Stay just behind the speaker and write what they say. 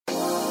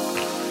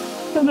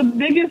So the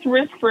biggest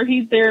risk for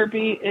heat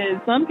therapy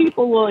is some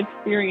people will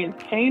experience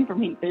pain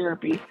from heat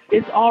therapy.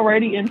 It's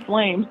already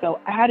inflamed, so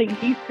adding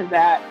heat to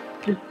that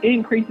just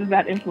increases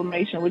that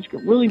inflammation, which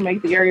could really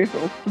make the area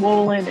feel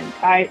swollen and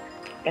tight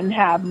and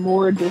have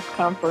more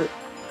discomfort.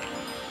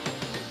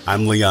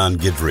 I'm Leon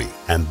Guidry,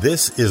 and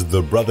this is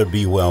the Brother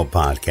Be Well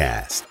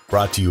podcast,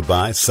 brought to you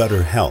by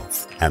Sutter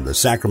Health and the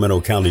Sacramento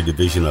County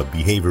Division of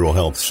Behavioral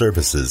Health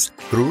Services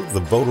through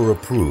the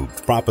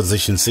voter-approved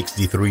Proposition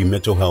 63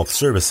 Mental Health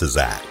Services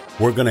Act.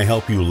 We're going to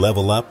help you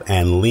level up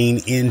and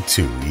lean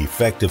into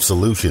effective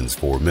solutions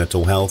for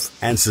mental health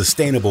and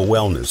sustainable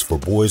wellness for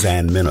boys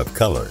and men of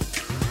color.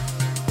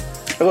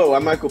 Hello,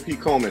 I'm Michael P.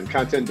 Coleman,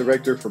 Content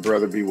Director for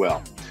Brother Be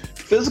Well.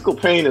 Physical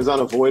pain is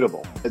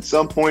unavoidable. At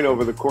some point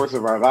over the course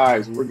of our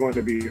lives, we're going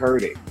to be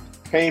hurting.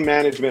 Pain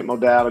management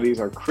modalities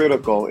are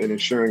critical in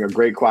ensuring a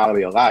great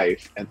quality of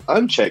life, and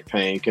unchecked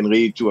pain can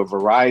lead to a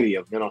variety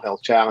of mental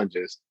health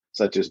challenges,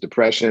 such as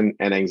depression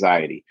and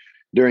anxiety.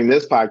 During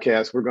this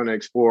podcast, we're going to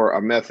explore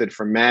a method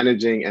for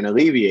managing and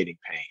alleviating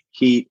pain,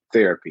 heat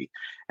therapy.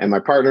 And my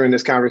partner in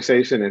this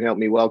conversation, and help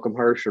me welcome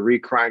her,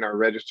 Sheree Criner,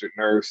 registered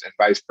nurse and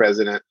vice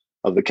president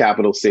of the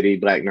Capital City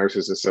Black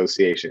Nurses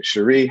Association.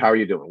 Sheree, how are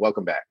you doing?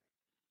 Welcome back.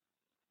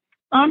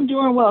 I'm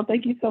doing well.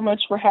 Thank you so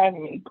much for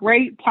having me.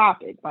 Great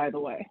topic, by the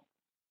way.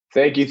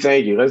 Thank you.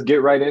 Let's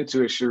get right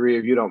into it, Sheree,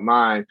 if you don't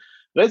mind.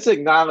 Let's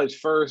acknowledge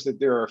first that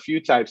there are a few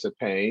types of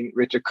pain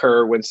which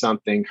occur when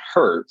something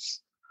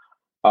hurts,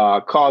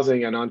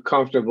 causing an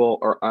uncomfortable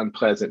or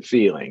unpleasant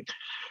feeling.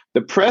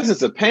 The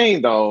presence of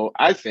pain, though,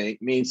 I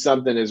think means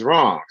something is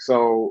wrong.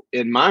 So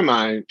in my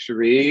mind,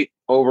 Sheree,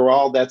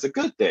 overall, that's a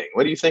good thing.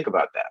 What do you think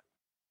about that?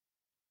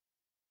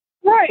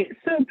 Right.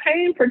 So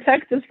pain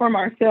protects us from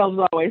ourselves,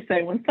 I always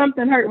say. When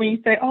something hurts, when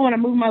you say, oh, when I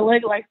move my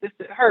leg like this,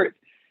 it hurts,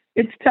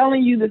 it's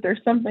telling you that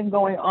there's something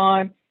going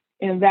on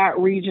in that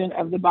region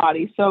of the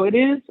body. So it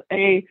is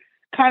a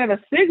kind of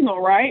a signal,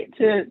 right,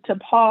 to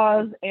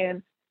pause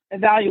and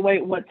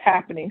evaluate what's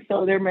happening.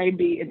 So there may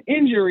be an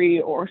injury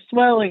or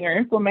swelling or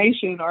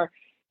inflammation or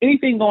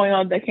anything going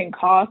on that can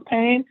cause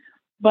pain.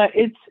 But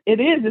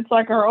it's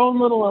like our own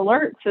little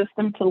alert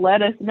system to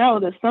let us know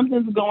that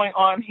something's going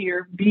on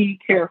here. Be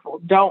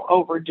careful. Don't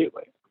overdo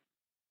it.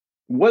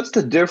 What's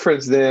the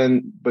difference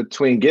then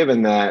between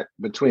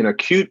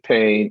acute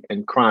pain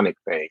and chronic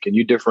pain? Can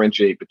you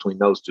differentiate between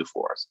those two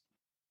for us?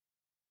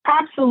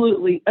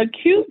 Absolutely.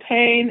 Acute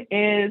pain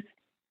is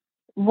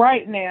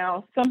right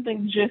now,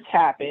 something just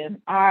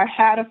happened. I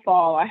had a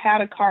fall. I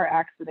had a car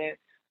accident.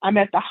 I'm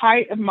at the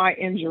height of my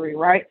injury,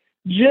 right?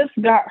 Just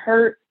got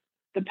hurt.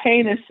 The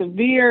pain is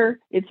severe.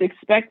 It's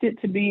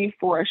expected to be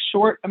for a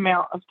short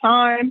amount of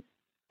time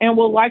and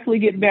will likely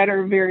get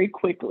better very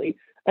quickly.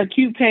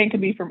 Acute pain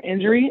can be from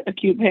injury.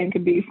 Acute pain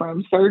can be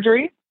from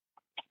surgery.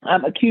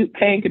 Acute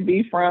pain can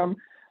be from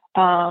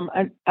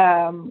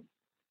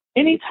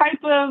any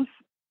type of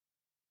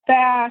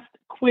fast,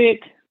 quick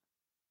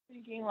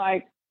thinking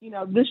like,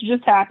 this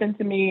just happened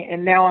to me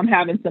and now I'm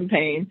having some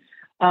pain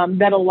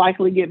that'll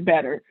likely get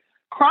better.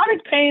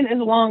 Chronic pain is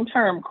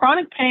long-term.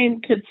 Chronic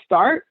pain could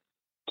start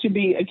to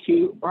be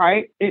acute,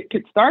 right? It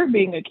could start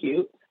being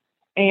acute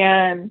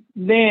and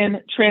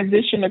then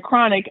transition to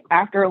chronic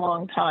after a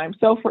long time.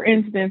 So for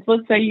instance,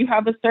 let's say you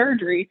have a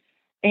surgery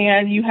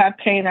and you have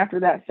pain after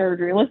that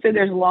surgery. Let's say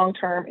there's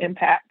long-term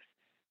impacts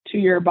to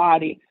your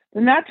body.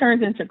 Then that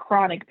turns into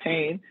chronic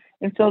pain.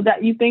 And so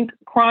that you think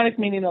chronic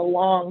meaning a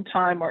long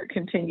time or it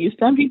continues.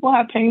 Some people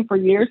have pain for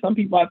years. Some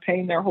people have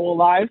pain their whole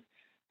lives.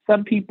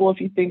 Some people,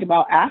 if you think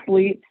about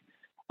athletes,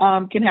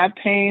 can have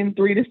pain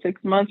 3 to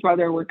 6 months while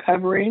they're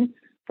recovering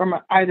from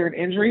either an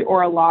injury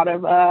or a lot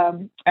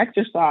of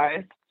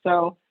exercise.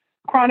 So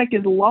chronic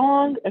is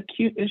long,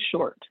 acute is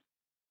short.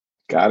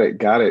 Got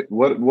it.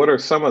 What are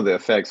some of the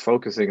effects,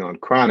 focusing on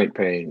chronic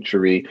pain,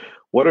 Sheree?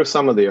 What are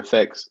some of the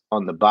effects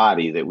on the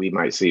body that we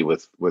might see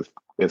with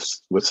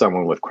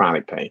someone with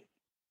chronic pain?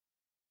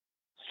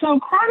 So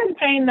chronic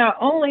pain not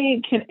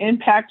only can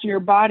impact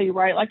your body,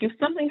 right? Like if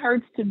something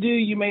hurts to do,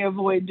 you may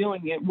avoid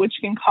doing it, which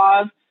can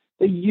cause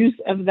the use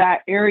of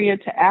that area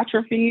to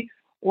atrophy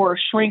or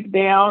shrink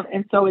down.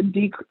 And so it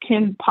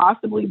can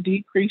possibly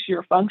decrease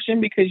your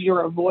function because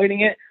you're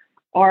avoiding it.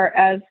 Or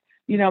as,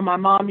 my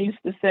mom used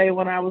to say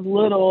when I was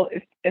little,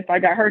 if I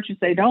got hurt, she'd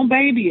say, don't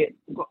baby it,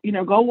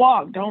 go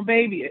walk, don't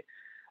baby it.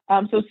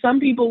 So some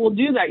people will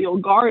do that. You'll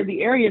guard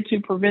the area to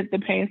prevent the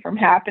pain from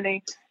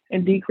happening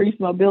and decrease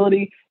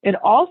mobility. It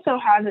also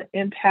has an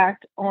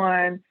impact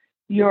on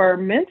your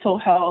mental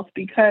health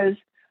because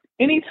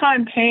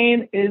anytime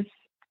pain is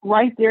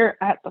right there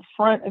at the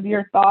front of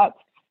your thoughts,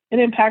 it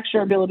impacts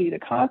your ability to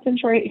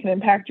concentrate. It can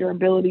impact your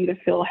ability to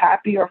feel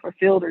happy or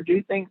fulfilled or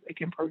do things. It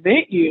can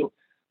prevent you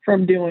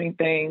from doing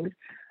things.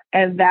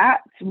 And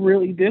that's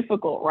really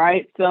difficult,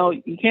 right? So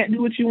you can't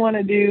do what you want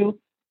to do.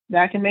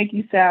 That can make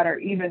you sad or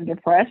even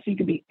depressed. You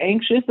could be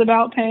anxious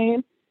about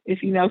pain.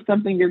 If you know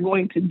something you're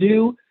going to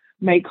do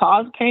may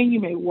cause pain, you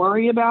may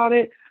worry about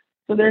it.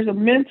 So there's a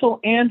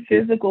mental and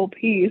physical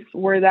piece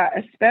where that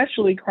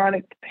especially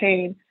chronic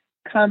pain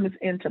comes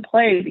into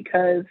play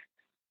because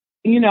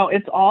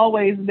it's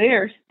always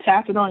there,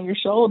 tapping on your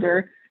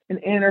shoulder and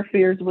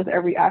interferes with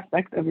every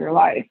aspect of your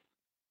life.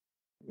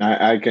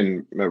 I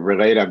can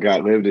relate. I've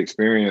got lived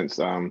experience,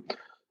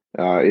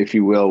 if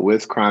you will,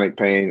 with chronic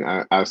pain.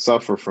 I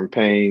suffer from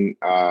pain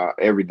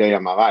every day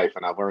of my life,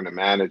 and I've learned to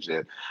manage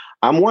it.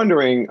 I'm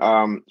wondering,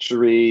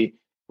 Sheree,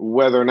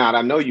 whether or not,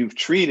 I know you've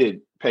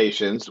treated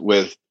patients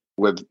with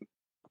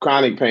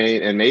chronic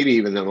pain and maybe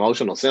even the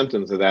emotional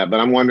symptoms of that, but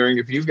I'm wondering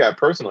if you've got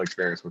personal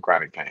experience with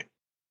chronic pain.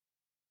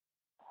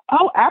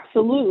 Oh,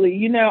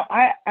 absolutely.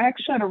 I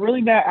actually had a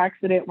really bad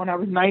accident when I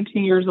was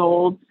 19 years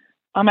old.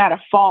 I'm at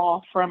a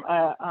fall from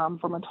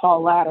a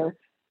tall ladder,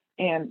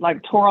 and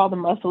like tore all the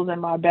muscles in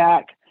my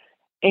back.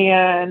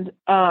 And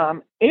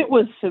it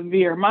was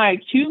severe. My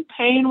acute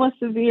pain was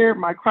severe.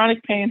 My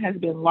chronic pain has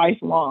been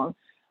lifelong.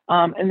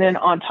 And then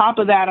on top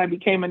of that, I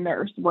became a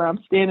nurse where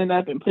I'm standing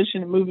up and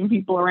pushing and moving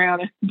people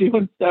around and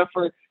doing stuff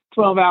for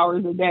 12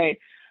 hours a day.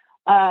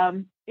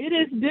 It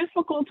is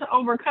difficult to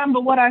overcome.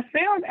 But what I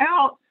found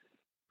out,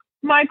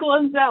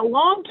 Michael, is that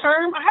long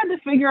term, I had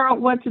to figure out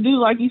what to do,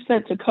 like you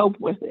said, to cope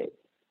with it.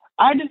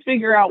 I just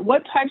figure out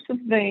what types of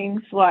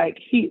things like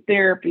heat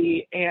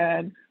therapy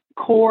and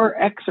core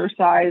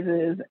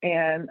exercises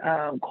and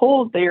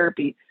cold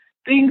therapy,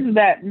 things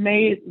that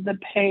made the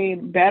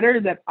pain better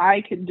that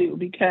I could do,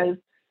 because,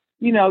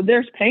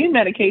 there's pain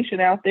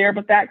medication out there,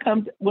 but that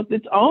comes with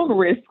its own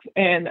risks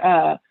and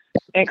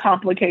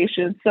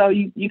complications. So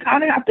you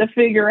kind of have to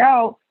figure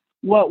out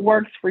what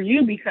works for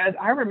you, because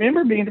I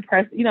remember being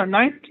depressed,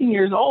 19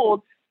 years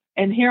old,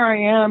 and here I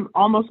am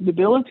almost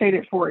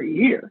debilitated for a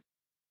year.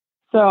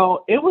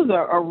 So it was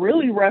a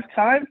really rough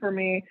time for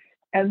me.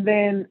 And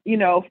then,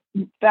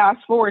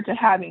 fast forward to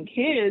having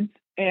kids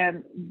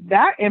and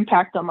that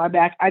impact on my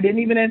back, I didn't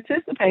even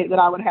anticipate that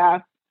I would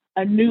have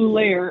a new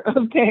layer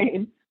of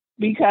pain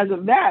because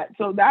of that.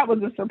 So that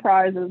was a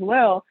surprise as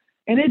well.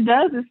 And it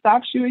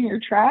stops you in your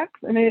tracks,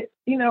 and it,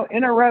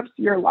 interrupts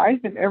your life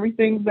and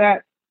everything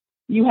that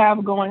you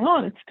have going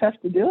on. It's tough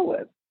to deal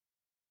with.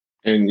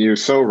 And you're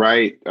so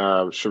right,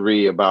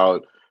 Sheree,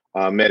 about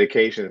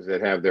medications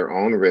that have their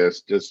own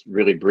risks. Just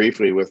really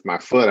briefly with my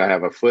foot, I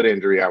have a foot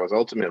injury. I was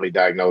ultimately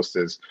diagnosed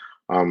as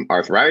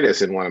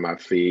arthritis in one of my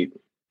feet,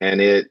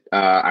 and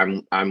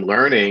I'm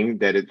learning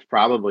that it's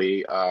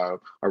probably a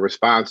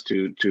response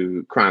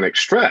to chronic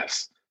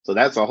stress. So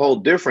that's a whole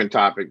different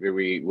topic that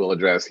we will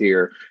address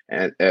here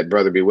at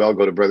Brother Be Well.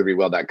 Go to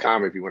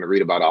brotherbewell.com if you want to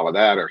read about all of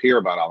that or hear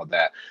about all of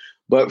that.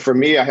 But for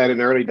me, I had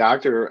an early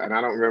doctor, and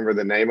I don't remember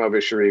the name of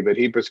it, Sheree, but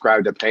he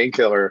prescribed a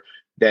painkiller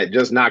that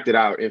just knocked it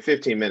out in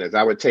 15 minutes.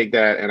 I would take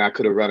that and I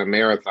could have run a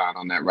marathon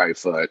on that right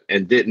foot,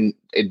 and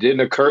it didn't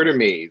occur to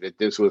me that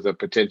this was a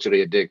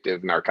potentially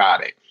addictive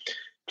narcotic.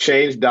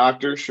 Changed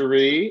doctor,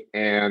 Sheree,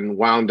 and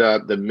wound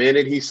up, the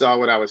minute he saw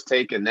what I was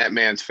taking, that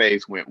man's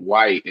face went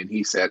white, and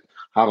he said,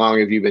 "How long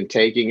have you been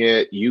taking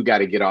it? You got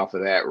to get off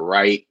of that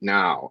right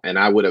now." And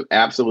I would have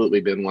absolutely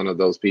been one of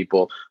those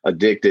people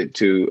addicted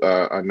to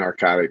a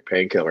narcotic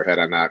painkiller had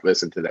I not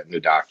listened to that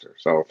new doctor.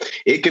 So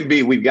it can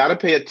be, we've got to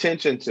pay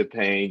attention to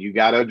pain. You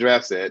got to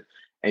address it,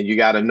 and you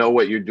got to know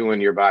what you're doing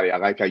to your body. I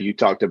like how you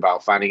talked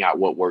about finding out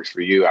what works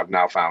for you. I've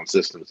now found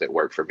systems that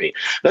work for me.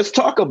 Let's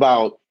talk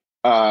about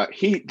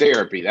heat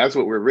therapy. That's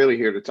what we're really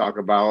here to talk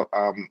about.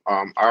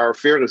 Our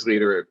fearless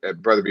leader at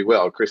Brother Be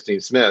Well,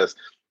 Christine Smith,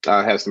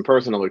 has some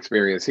personal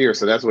experience here.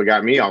 So that's what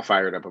got me all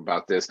fired up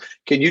about this.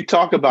 Can you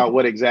talk about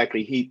what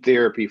exactly heat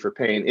therapy for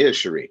pain is,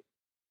 Sheree?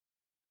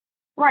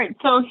 Right.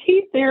 So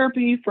heat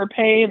therapy for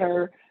pain,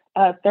 or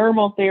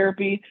thermal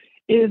therapy,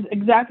 is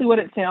exactly what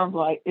it sounds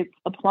like. It's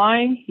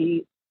applying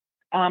heat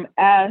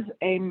as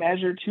a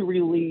measure to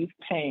relieve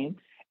pain.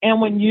 And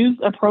when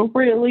used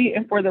appropriately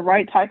and for the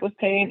right type of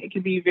pain, it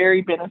can be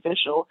very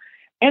beneficial.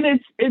 And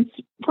it's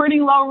pretty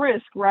low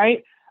risk,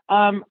 right?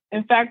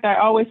 In fact, I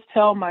always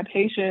tell my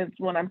patients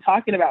when I'm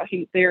talking about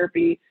heat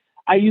therapy,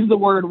 I use the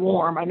word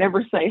warm. I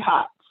never say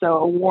hot. So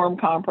a warm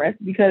compress,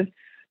 because,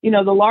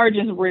 the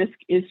largest risk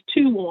is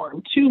too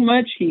warm. Too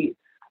much heat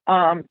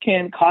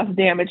can cause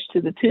damage to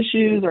the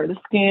tissues or the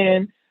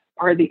skin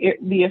or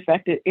the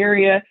affected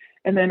area.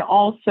 And then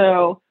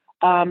also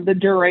the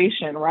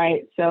duration,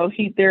 right? So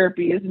heat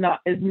therapy is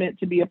meant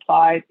to be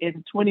applied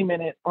in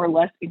 20-minute or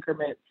less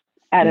increments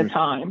at a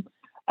time.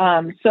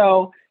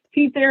 So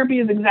heat therapy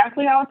is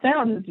exactly how it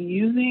sounds. It's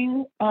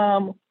using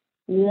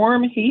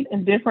warm heat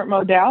and different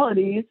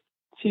modalities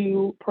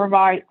to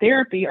provide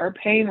therapy or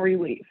pain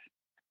relief.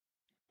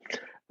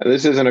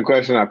 This isn't a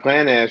question I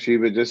plan to ask you,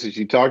 but just as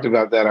you talked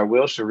about that, I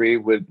will,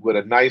 Sheree, would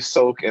a nice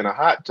soak in a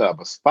hot tub,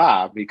 a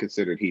spa, be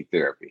considered heat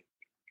therapy?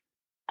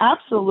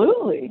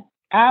 Absolutely.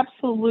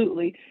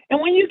 Absolutely.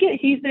 And when you get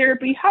heat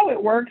therapy, how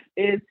it works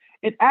is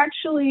it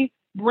actually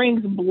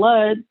brings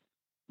blood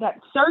that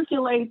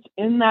circulates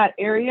in that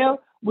area,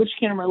 which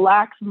can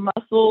relax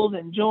muscles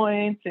and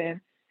joints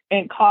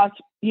and cause,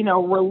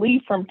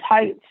 relief from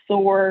tight,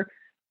 sore,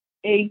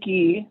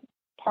 achy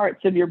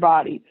parts of your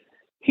body.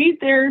 Heat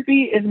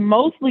therapy is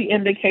mostly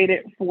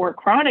indicated for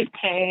chronic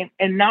pain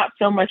and not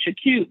so much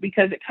acute,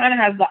 because it kind of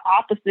has the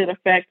opposite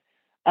effect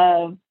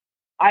of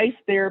ice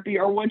therapy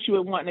or what you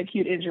would want in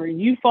acute injury.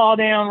 You fall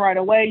down right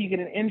away, you get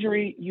an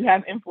injury, you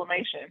have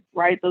inflammation,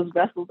 right? Those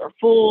vessels are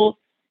full,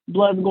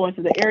 blood's going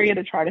to the area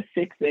to try to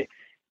fix it.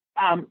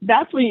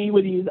 That's when you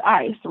would use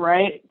ice,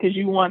 right? Because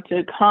you want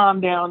to calm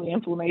down the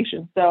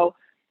inflammation. So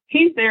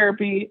heat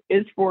therapy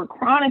is for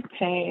chronic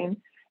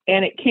pain,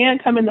 and it can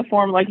come in the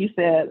form, like you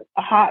said,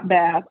 a hot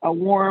bath, a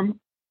warm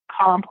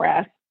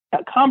compress.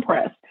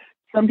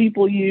 Some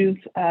people use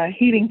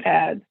heating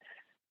pads,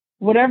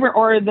 whatever,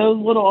 or those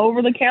little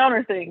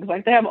over-the-counter things.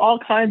 Like, they have all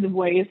kinds of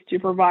ways to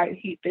provide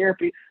heat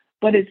therapy,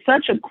 but it's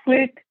such a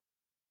quick,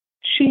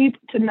 cheap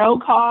to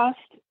no-cost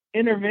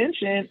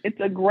intervention. It's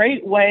a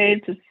great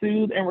way to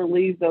soothe and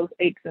relieve those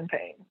aches and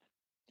pains.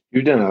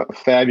 You've done a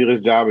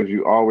fabulous job, as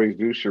you always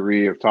do,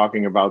 Sheree, of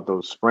talking about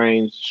those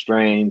sprains,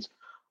 strains,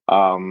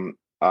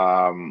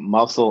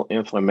 muscle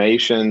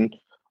inflammation.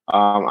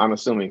 I'm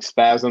assuming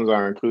spasms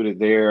are included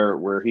there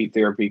where heat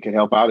therapy can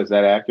help out. Is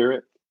that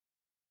accurate?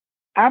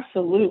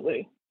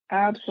 Absolutely.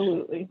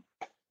 Absolutely.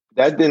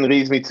 That then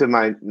leads me to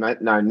my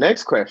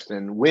next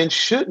question. When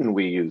shouldn't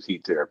we use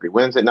heat therapy?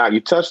 When's it not?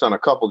 You touched on a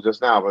couple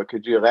just now, but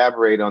could you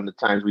elaborate on the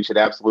times we should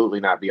absolutely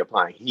not be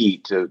applying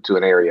heat to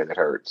an area that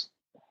hurts?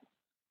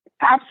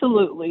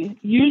 Absolutely.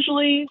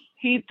 Usually,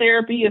 heat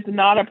therapy is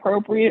not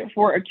appropriate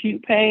for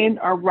acute pain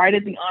or right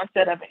at the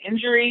onset of an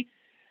injury.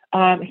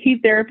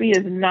 Heat therapy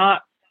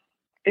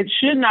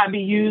should not be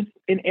used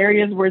in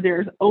areas where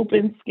there's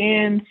open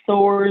skin,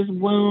 sores,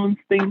 wounds,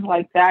 things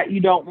like that.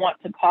 You don't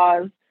want to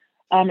cause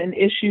an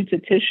issue to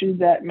tissue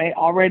that may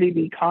already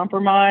be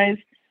compromised.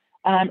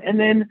 And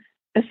then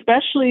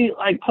especially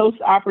like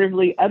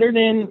post-operatively, other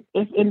than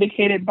if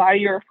indicated by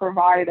your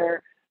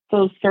provider,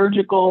 so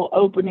surgical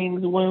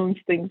openings, wounds,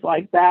 things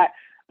like that,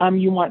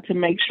 you want to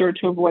make sure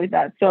to avoid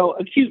that. So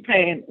acute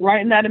pain, right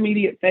in that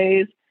immediate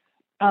phase.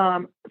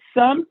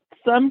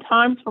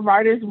 Sometimes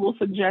providers will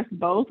suggest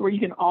both, where you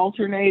can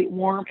alternate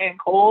warm and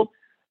cold,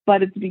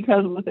 but it's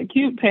because with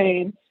acute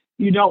pain,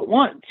 you don't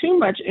want too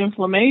much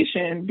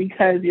inflammation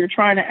because you're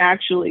trying to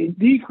actually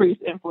decrease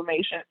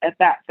inflammation at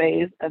that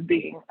phase of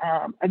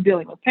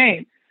dealing with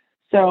pain.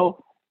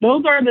 So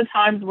those are the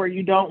times where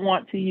you don't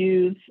want to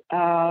use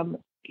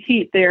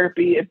heat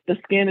therapy if the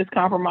skin is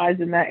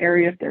compromised in that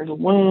area, if there's a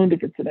wound,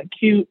 if it's an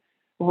acute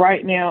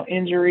right now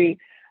injury.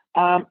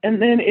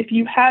 And then if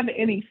you have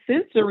any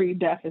sensory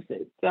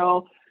deficits,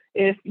 so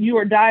if you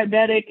are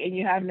diabetic and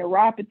you have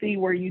neuropathy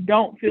where you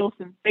don't feel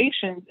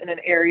sensations in an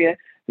area,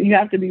 then you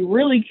have to be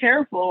really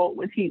careful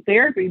with heat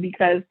therapy,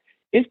 because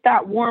if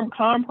that warm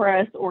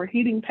compress or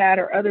heating pad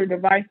or other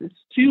device is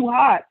too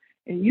hot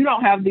and you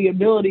don't have the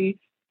ability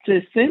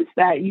to sense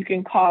that, you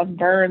can cause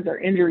burns or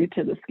injury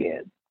to the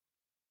skin.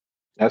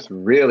 That's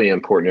really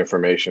important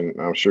information,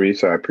 Sheree.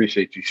 So I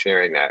appreciate you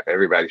sharing that.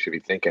 Everybody should be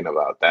thinking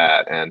about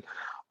that. And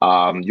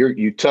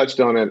you touched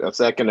on it a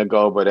second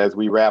ago, but as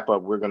we wrap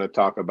up, we're going to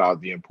talk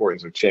about the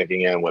importance of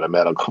checking in with a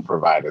medical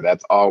provider.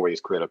 That's always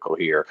critical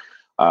here.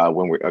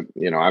 When we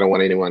don't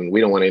want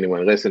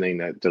anyone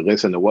listening to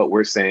listen to what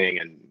we're saying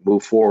and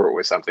move forward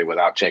with something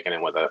without checking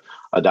in with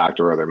a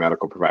doctor or their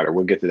medical provider.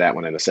 We'll get to that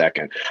one in a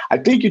second. I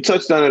think you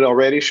touched on it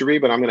already, Sheree,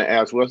 but I'm going to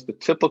ask, what's the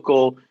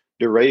typical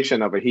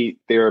duration of a heat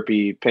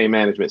therapy pain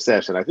management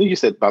session? I think you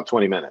said about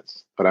 20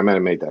 minutes, but I might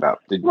have made that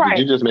up. Did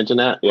you just mention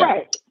that? Yeah.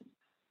 Right.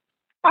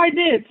 I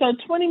did. So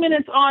 20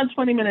 minutes on,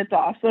 20 minutes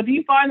off. So if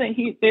you find that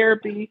heat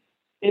therapy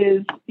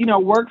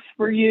works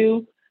for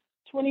you,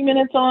 20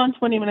 minutes on,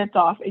 20 minutes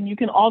off, and you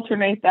can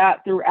alternate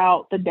that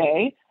throughout the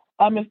day.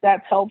 If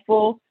that's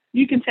helpful,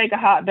 you can take a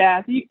hot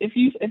bath.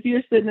 If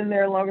you're sitting in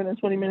there longer than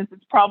 20 minutes,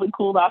 it's probably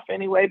cooled off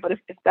anyway. But if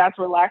that's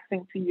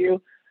relaxing to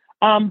you,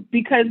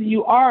 because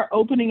you are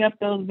opening up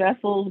those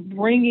vessels,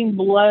 bringing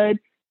blood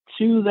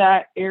to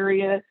that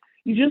area,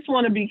 you just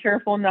want to be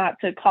careful not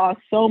to cause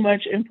so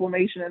much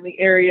inflammation in the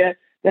area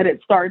that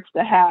it starts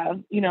to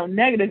have,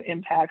 negative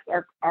impacts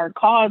or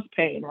cause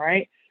pain,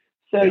 right?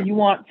 So You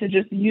want to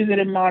just use it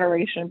in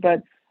moderation,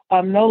 but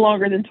no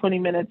longer than 20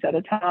 minutes at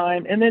a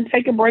time, and then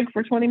take a break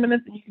for 20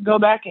 minutes and you can go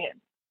back in.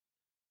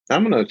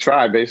 I'm going to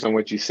try based on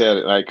what you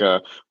said. Like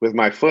with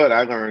my foot,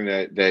 I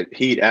learned that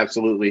heat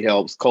absolutely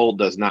helps. Cold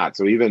does not.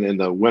 So even in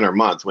the winter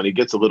months, when it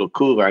gets a little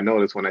cooler, I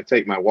notice when I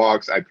take my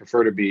walks, I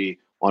prefer to be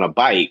on a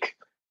bike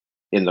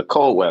in the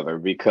cold weather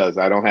because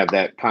I don't have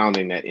that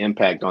pounding, that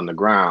impact on the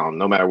ground,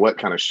 no matter what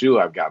kind of shoe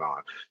I've got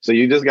on. So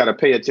you just got to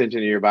pay attention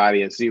to your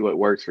body and see what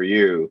works for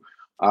you.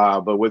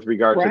 But with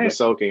regard to the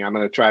soaking, I'm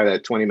going to try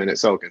that 20-minute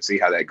soak and see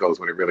how that goes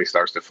when it really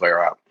starts to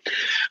flare up.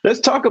 Let's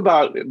talk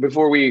about,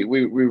 before we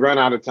run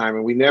out of time,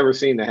 and we never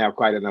seem to have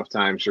quite enough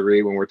time,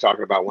 Sheree, when we're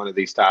talking about one of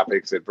these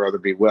topics at Brother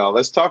Be Well,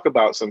 let's talk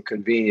about some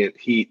convenient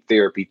heat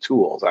therapy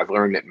tools. I've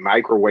learned that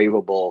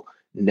microwavable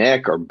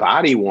neck or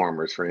body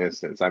warmers, for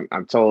instance,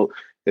 I'm told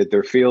that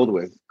they're filled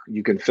with,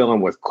 you can fill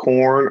them with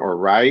corn or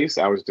rice.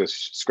 I was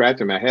just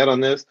scratching my head on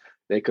this.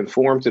 They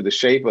conform to the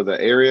shape of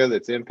the area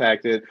that's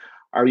impacted.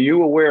 Are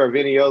you aware of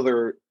any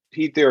other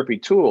heat therapy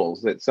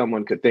tools that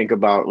someone could think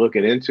about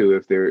looking into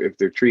if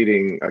they're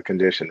treating a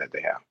condition that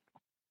they have?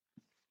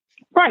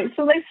 Right.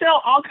 So they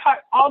sell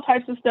all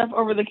types of stuff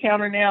over the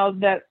counter now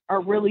that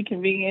are really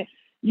convenient.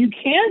 You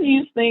can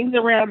use things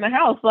around the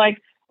house, like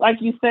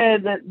you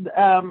said that.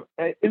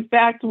 In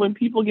fact, when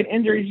people get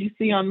injuries, you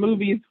see on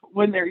movies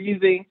when they're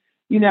using,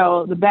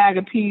 the bag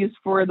of peas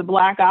for the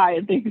black eye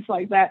and things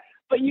like that.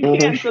 But you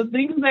can. So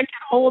things that can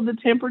hold the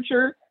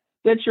temperature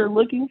that you're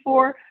looking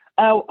for,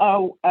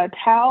 a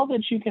towel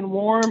that you can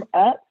warm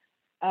up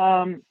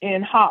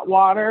in hot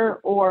water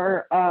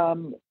or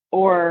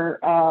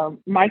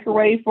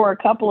microwave for a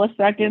couple of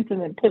seconds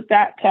and then put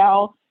that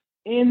towel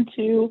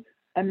into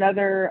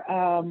another,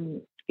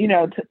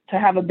 to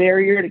have a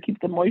barrier to keep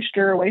the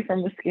moisture away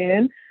from the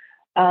skin.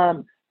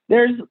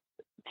 There's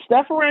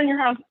stuff around your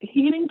house.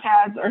 Heating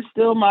pads are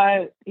still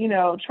my,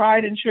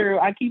 tried and true.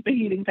 I keep a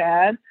heating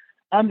pad.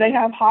 They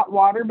have hot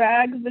water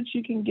bags that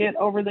you can get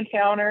over the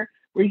counter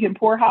where you can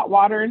pour hot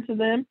water into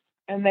them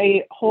and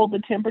they hold the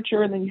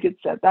temperature, and then you could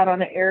set that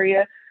on an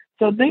area.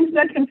 So things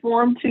that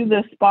conform to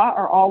the spot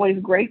are always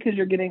great because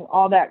you're getting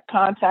all that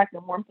contact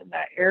and warmth in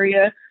that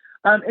area.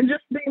 And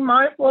just being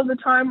mindful of the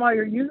time while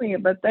you're using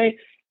it. But thank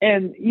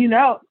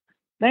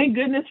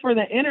goodness for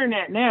the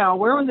internet now.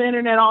 Where was the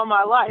internet all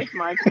my life,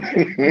 Mike?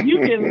 You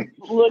can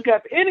look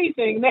up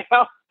anything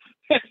now.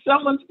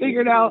 Someone's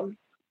figured out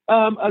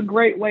a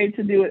great way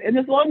to do it. And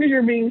as long as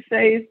you're being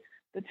safe,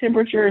 the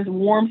temperature is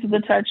warm to the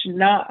touch,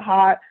 not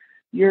hot.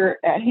 You're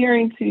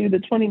adhering to the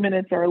 20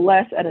 minutes or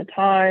less at a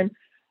time.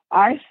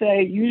 I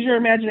say use your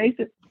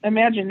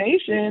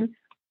imagination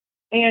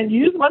and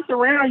use what's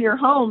around your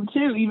home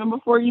too, even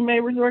before you may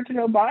resort to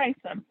go buying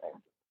something.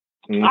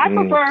 Mm-hmm. I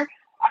prefer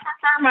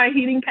my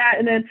heating pad,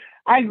 and then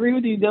I agree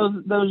with you.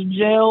 Those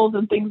gels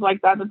and things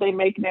like that they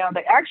make now,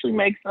 they actually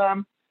make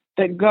some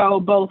that go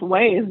both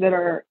ways that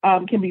are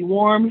can be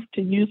warmed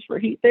to use for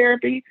heat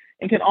therapy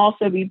and can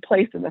also be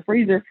placed in the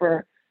freezer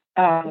for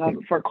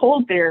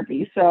cold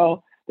therapy.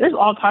 So there's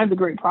all kinds of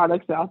great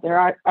products out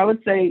there. I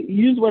would say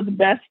use what's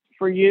best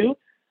for you,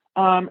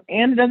 and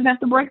it doesn't have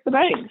to break the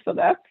bank. So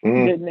that's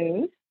good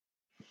news.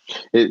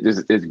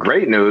 It's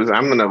great news.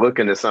 I'm going to look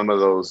into some of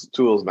those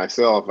tools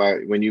myself.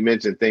 When you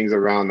mentioned things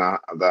around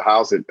the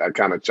house, I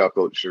kind of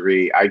chuckled,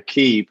 Sheree. I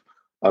keep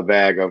a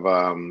bag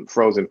of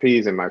frozen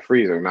peas in my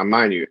freezer. Now,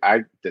 mind you,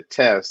 I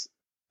detest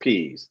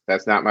peas.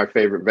 That's not my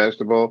favorite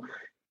vegetable.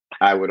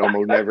 I would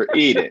almost never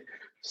eat it.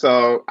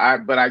 So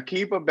but I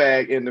keep a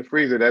bag in the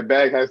freezer. That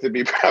bag has to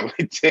be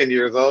probably 10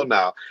 years old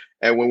now.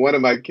 And when one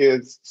of my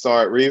kids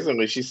saw it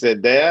recently, she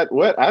said, "Dad,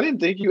 what? I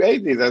didn't think you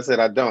ate these." I said,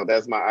 "I don't.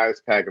 That's my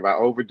ice pack. If I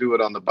overdo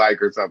it on the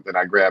bike or something,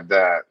 I grab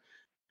that."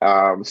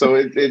 So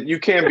you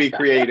can be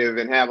creative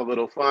and have a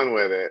little fun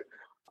with it.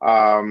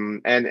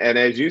 And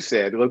as you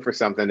said, look for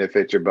something that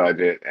fits your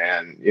budget.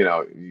 And,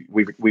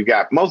 we've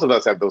got, most of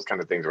us have those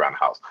kind of things around the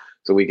house,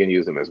 so we can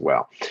use them as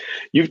well.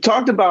 You've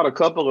talked about a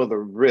couple of the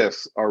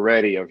risks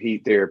already of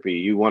heat therapy.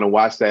 You want to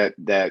watch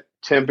that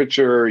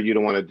temperature. You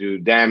don't want to do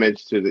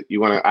damage to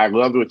I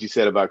loved what you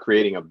said about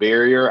creating a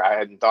barrier. I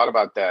hadn't thought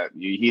about that.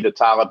 You heat a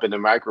towel up in the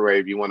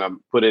microwave. You want to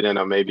put it in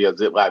maybe a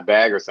Ziploc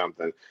bag or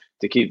something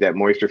to keep that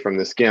moisture from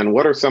the skin.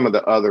 What are some of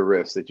the other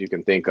risks that you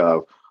can think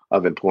of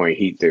employing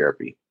heat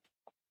therapy?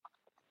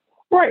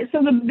 Right.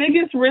 So the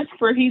biggest risk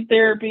for heat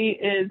therapy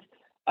is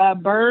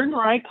burn,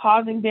 right,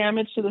 causing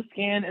damage to the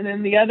skin. And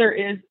then the other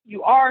is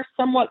you are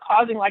somewhat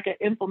causing like an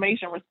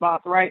inflammation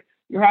response, right?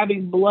 You're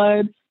having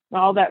blood and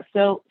all that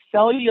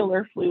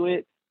cellular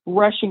fluid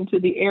rushing to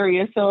the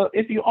area. So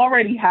if you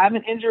already have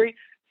an injury,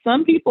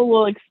 some people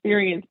will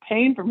experience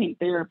pain from heat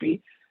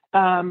therapy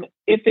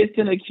if it's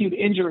an acute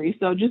injury.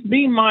 So just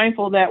being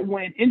mindful that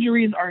when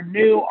injuries are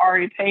new,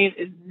 RA pain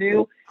is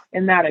new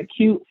in that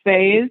acute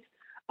phase,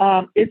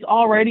 it's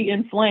already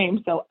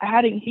inflamed. So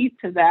adding heat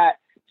to that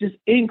just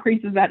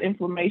increases that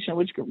inflammation,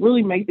 which could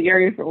really make the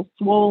area feel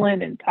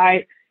swollen and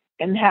tight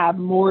and have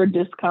more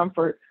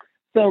discomfort.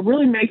 So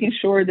really making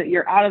sure that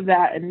you're out of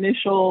that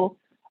initial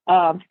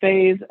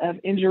phase of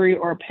injury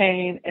or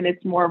pain, and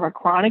it's more of a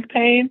chronic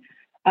pain.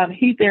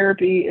 Heat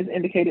therapy is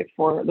indicated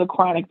for the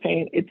chronic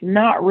pain. It's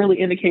not really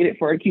indicated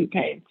for acute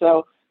pain.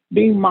 So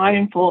being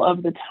mindful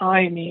of the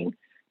timing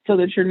so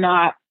that you're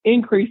not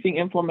increasing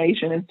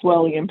inflammation and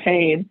swelling and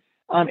pain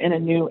in a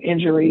new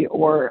injury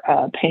or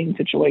pain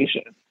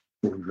situation.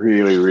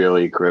 Really,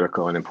 really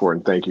critical and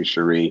important. Thank you,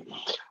 Sheree.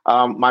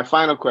 My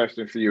final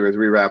question for you as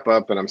we wrap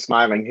up, and I'm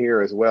smiling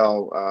here as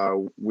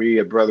well. We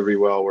at Brother Be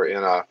Well were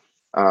in a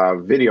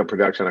video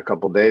production a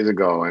couple days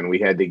ago, and we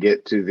had to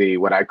get to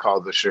what I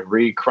call the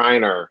Sheree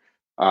Criner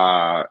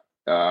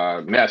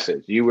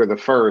message. You were the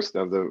first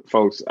of the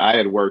folks I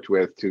had worked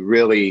with to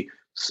really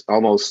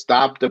almost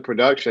stop the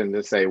production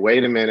to say,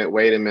 wait a minute.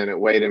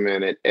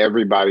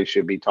 Everybody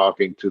should be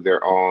talking to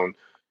their own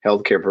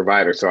healthcare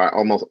provider. So I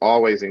almost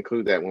always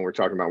include that when we're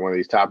talking about one of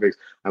these topics.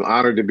 I'm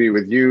honored to be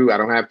with you. I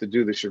don't have to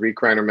do the Sheree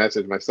Criner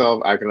message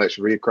myself. I can let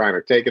Sheree Criner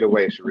take it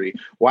away. Sheree,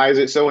 why is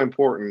it so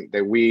important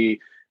that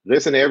we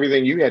listen to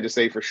everything you had to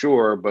say for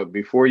sure, but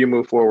before you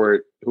move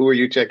forward, who are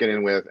you checking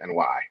in with and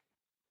why?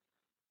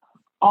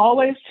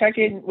 Always check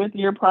in with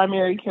your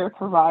primary care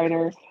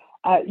provider.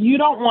 You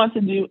don't want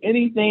to do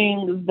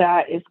anything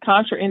that is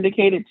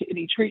contraindicated to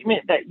any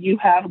treatment that you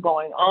have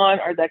going on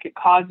or that could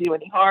cause you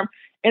any harm.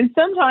 And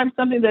sometimes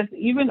something that's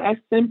even as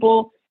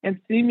simple and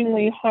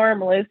seemingly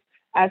harmless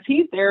as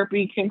heat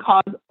therapy can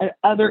cause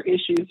other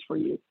issues for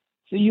you.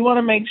 So you want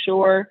to make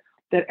sure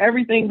that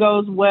everything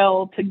goes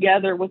well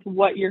together with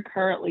what you're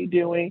currently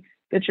doing,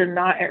 that you're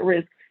not at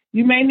risk.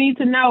 You may need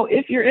to know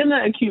if you're in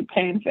the acute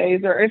pain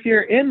phase or if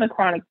you're in the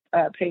chronic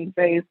pain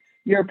phase,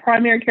 your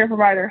primary care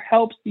provider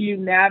helps you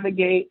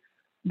navigate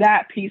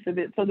that piece of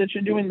it so that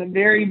you're doing the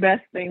very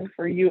best thing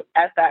for you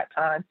at that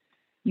time.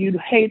 You'd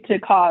hate to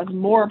cause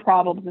more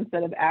problems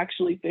instead of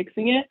actually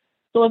fixing it.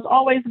 So it's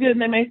always good.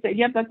 And they may say,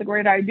 yep, that's a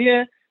great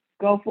idea.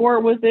 Go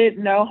forward with it.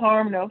 No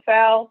harm, no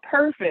foul.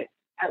 Perfect.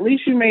 At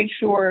least you make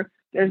sure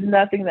there's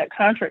nothing that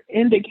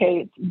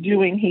contraindicates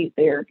doing heat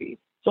therapy.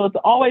 So it's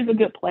always a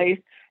good place.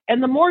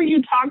 And the more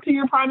you talk to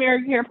your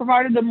primary care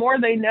provider, the more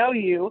they know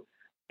you,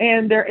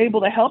 and they're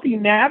able to help you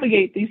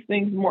navigate these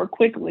things more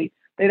quickly.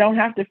 They don't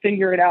have to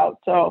figure it out.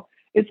 So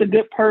it's a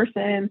good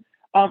person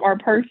or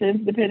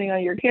persons, depending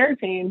on your care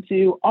team,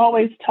 to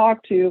always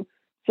talk to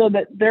so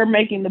that they're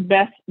making the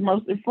best,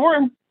 most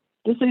informed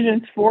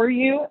decisions for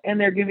you,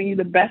 and they're giving you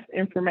the best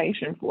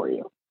information for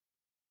you.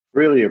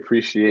 Really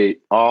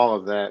appreciate all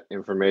of that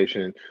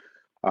information.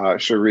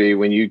 Sheree,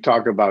 when you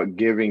talk about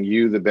giving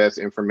you the best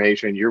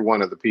information, you're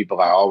one of the people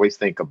I always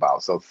think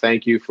about. So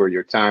thank you for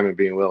your time and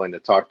being willing to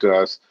talk to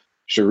us.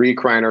 Sheree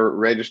Criner,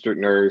 registered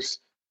nurse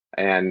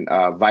and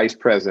vice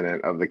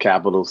president of the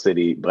Capital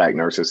City Black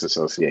Nurses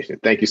Association.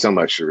 Thank you so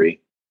much, Sheree.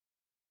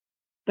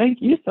 Thank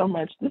you so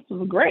much. This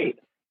was great.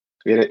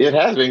 It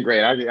has been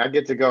great. I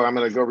get to go. I'm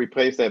going to go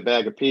replace that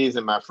bag of peas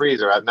in my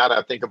freezer. Now that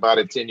I think about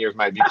it, 10 years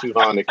might be too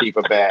long to keep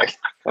a bag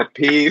of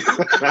peas.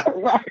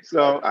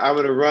 So I'm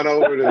going to run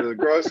over to the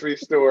grocery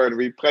store and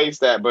replace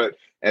that. But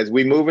as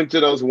we move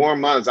into those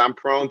warm months, I'm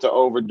prone to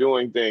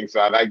overdoing things. So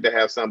I like to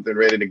have something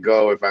ready to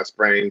go if I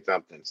sprain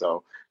something.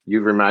 So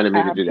you've reminded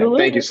me to do that.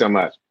 Thank you so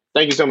much.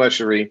 Thank you so much,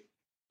 Sheree.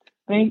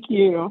 Thank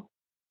you.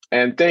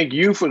 And thank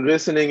you for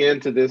listening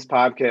into this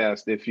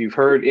podcast. If you've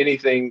heard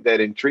anything that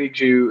intrigues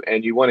you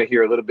and you want to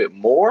hear a little bit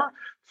more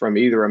from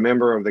either a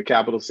member of the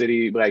Capital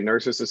City Black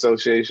Nurses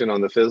Association on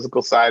the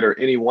physical side or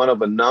any one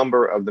of a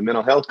number of the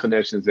mental health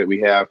clinicians that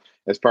we have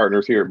as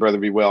partners here at Brother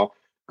Be Well,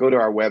 go to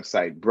our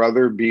website,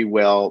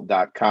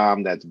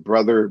 brotherbewell.com. That's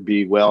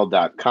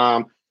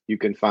brotherbewell.com. You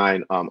can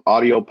find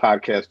audio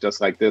podcasts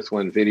just like this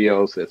one,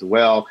 videos as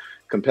well,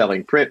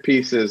 compelling print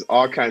pieces,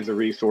 all kinds of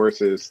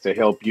resources to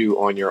help you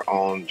on your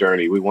own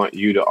journey. We want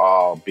you,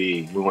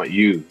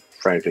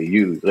 frankly,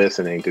 you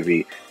listening to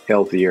be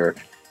healthier,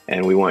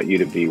 and we want you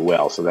to be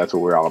well. So that's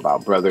what we're all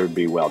about,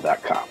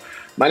 brotherbewell.com.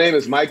 My name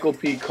is Michael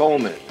P.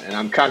 Coleman, and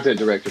I'm content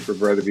director for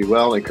Brother Be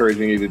Well,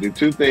 encouraging you to do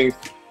two things.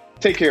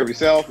 Take care of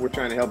yourself. We're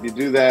trying to help you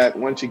do that.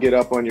 Once you get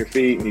up on your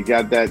feet and you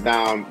got that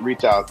down,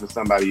 reach out to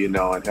somebody you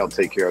know and help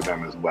take care of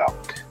them as well.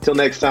 Till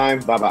next time,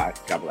 bye-bye.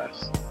 God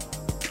bless.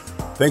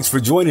 Thanks for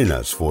joining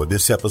us for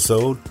this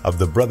episode of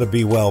the Brother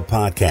Be Well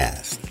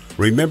podcast.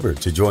 Remember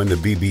to join the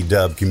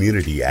BB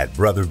community at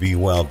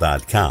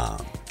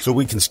brotherbewell.com so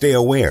we can stay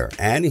aware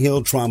and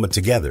heal trauma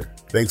together.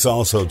 Thanks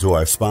also to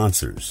our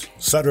sponsors,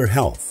 Sutter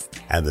Health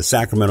and the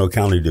Sacramento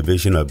County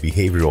Division of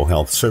Behavioral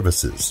Health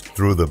Services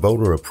through the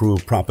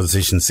voter-approved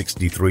Proposition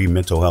 63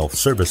 Mental Health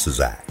Services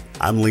Act.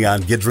 I'm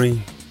Leon Guidry,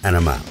 and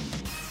I'm out.